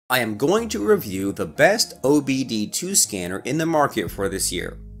I am going to review the best OBD2 scanner in the market for this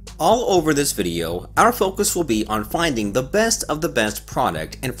year. All over this video, our focus will be on finding the best of the best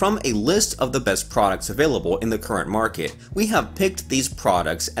product, and from a list of the best products available in the current market, we have picked these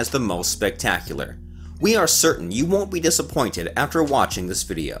products as the most spectacular. We are certain you won't be disappointed after watching this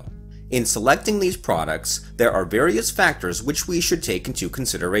video. In selecting these products, there are various factors which we should take into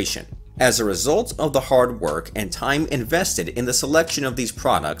consideration. As a result of the hard work and time invested in the selection of these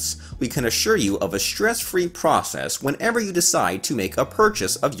products, we can assure you of a stress-free process whenever you decide to make a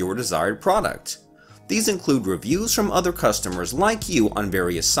purchase of your desired product. These include reviews from other customers like you on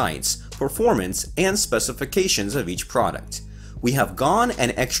various sites, performance, and specifications of each product. We have gone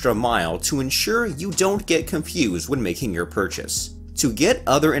an extra mile to ensure you don't get confused when making your purchase. To get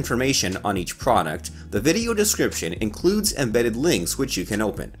other information on each product, the video description includes embedded links which you can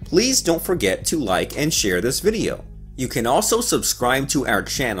open. Please don't forget to like and share this video. You can also subscribe to our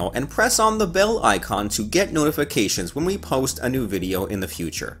channel and press on the bell icon to get notifications when we post a new video in the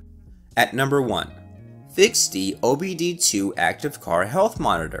future. At number 1. Fixed-D OBD2 Active Car Health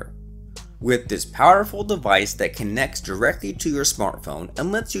Monitor. With this powerful device that connects directly to your smartphone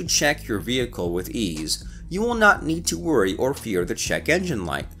and lets you check your vehicle with ease, you will not need to worry or fear the check engine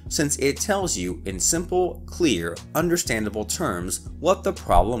light, since it tells you in simple, clear, understandable terms what the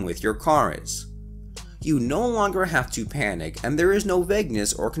problem with your car is. You no longer have to panic, and there is no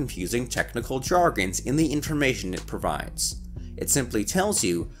vagueness or confusing technical jargons in the information it provides. It simply tells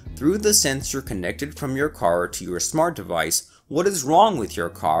you, through the sensor connected from your car to your smart device, what is wrong with your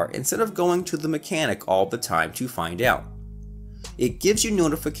car instead of going to the mechanic all the time to find out. It gives you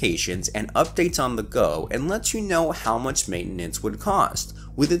notifications and updates on the go and lets you know how much maintenance would cost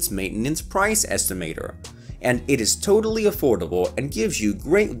with its maintenance price estimator, and it is totally affordable and gives you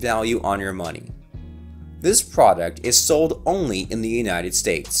great value on your money. This product is sold only in the United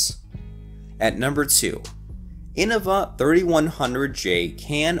States. At number 2. Innova 3100J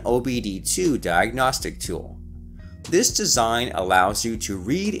CAN OBD2 Diagnostic Tool. This design allows you to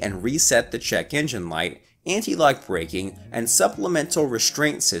read and reset the check engine light, anti-lock braking, and supplemental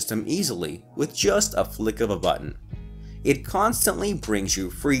restraint system easily with just a flick of a button. It constantly brings you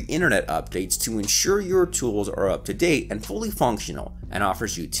free internet updates to ensure your tools are up to date and fully functional, and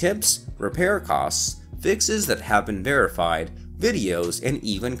offers you tips, repair costs, fixes that have been verified, videos, and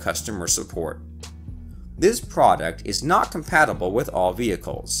even customer support. This product is not compatible with all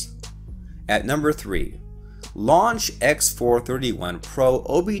vehicles. At number 3. Launch X431 Pro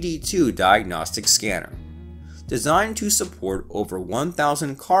OBD2 Diagnostic Scanner. Designed to support over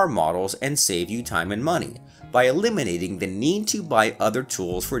 1,000 car models and save you time and money. By eliminating the need to buy other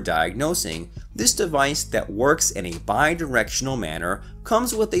tools for diagnosing, this device that works in a bidirectional manner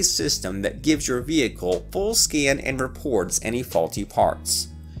comes with a system that gives your vehicle full scan and reports any faulty parts.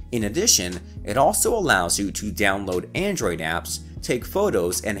 In addition, it also allows you to download Android apps, take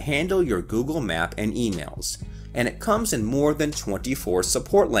photos, and handle your Google Map and emails. And it comes in more than 24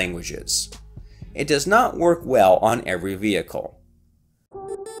 support languages. It does not work well on every vehicle.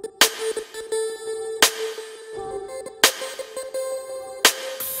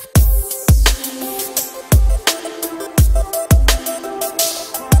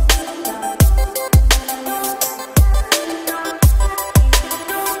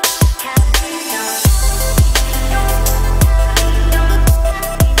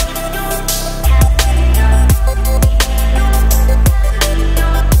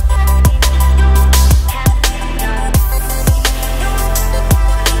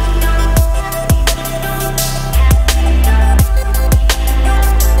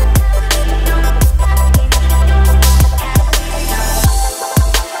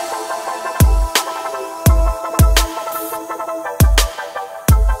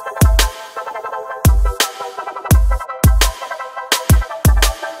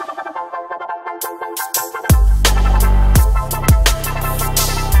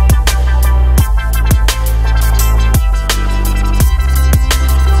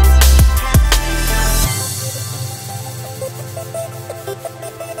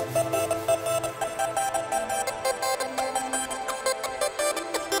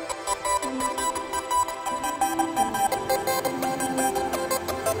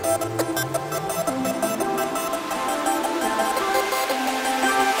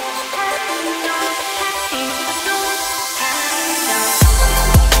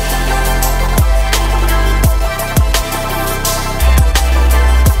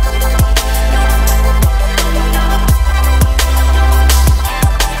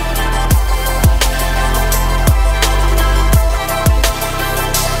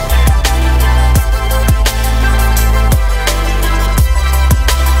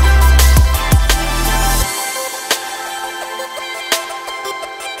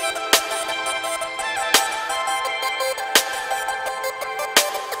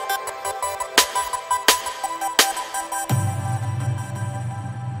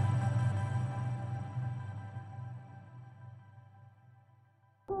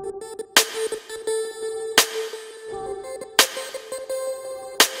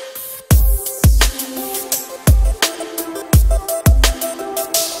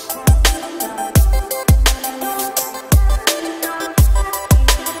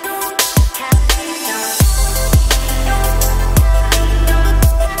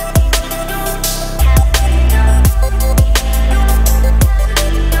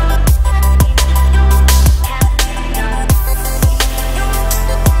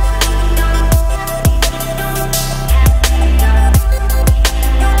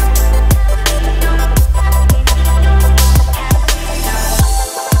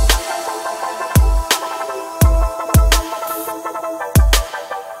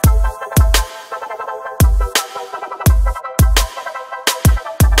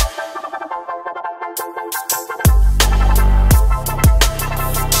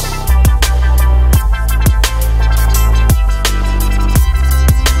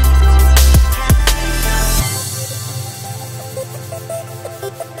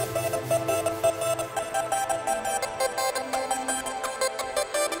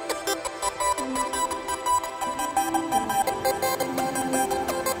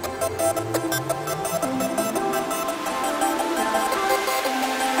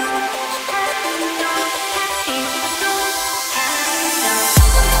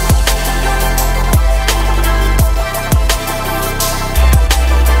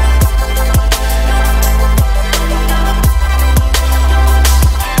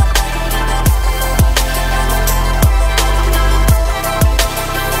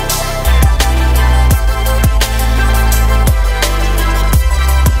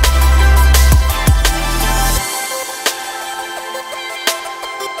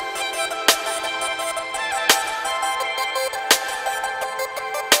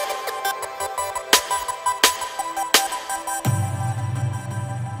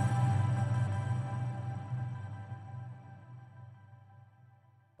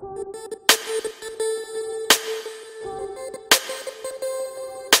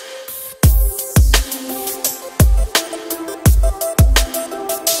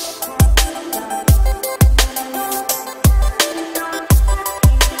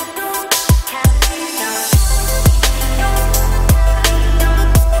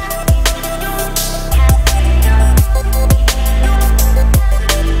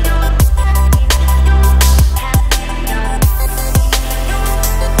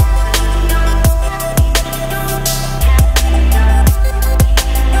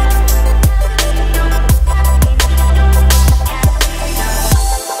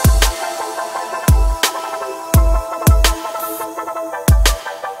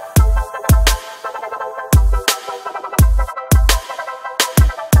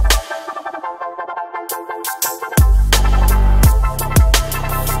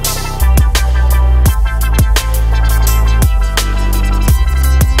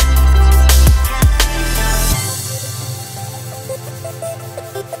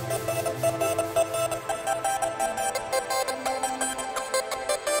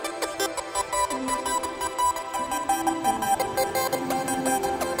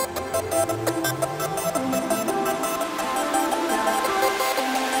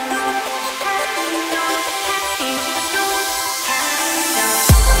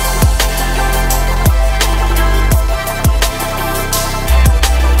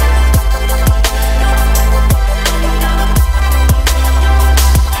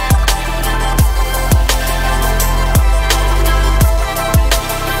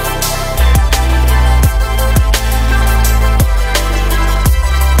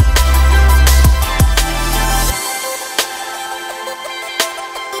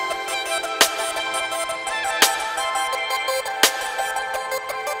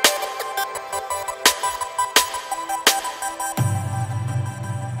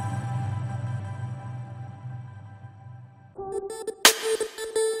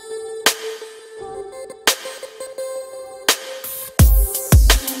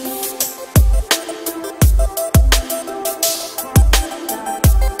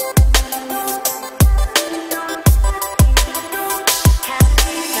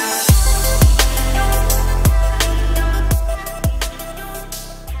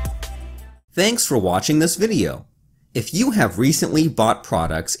 Thanks for watching this video. If you have recently bought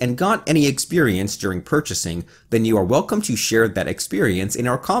products and got any experience during purchasing, then you are welcome to share that experience in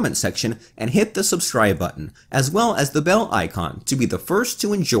our comment section and hit the subscribe button, as well as the bell icon to be the first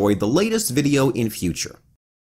to enjoy the latest video in future.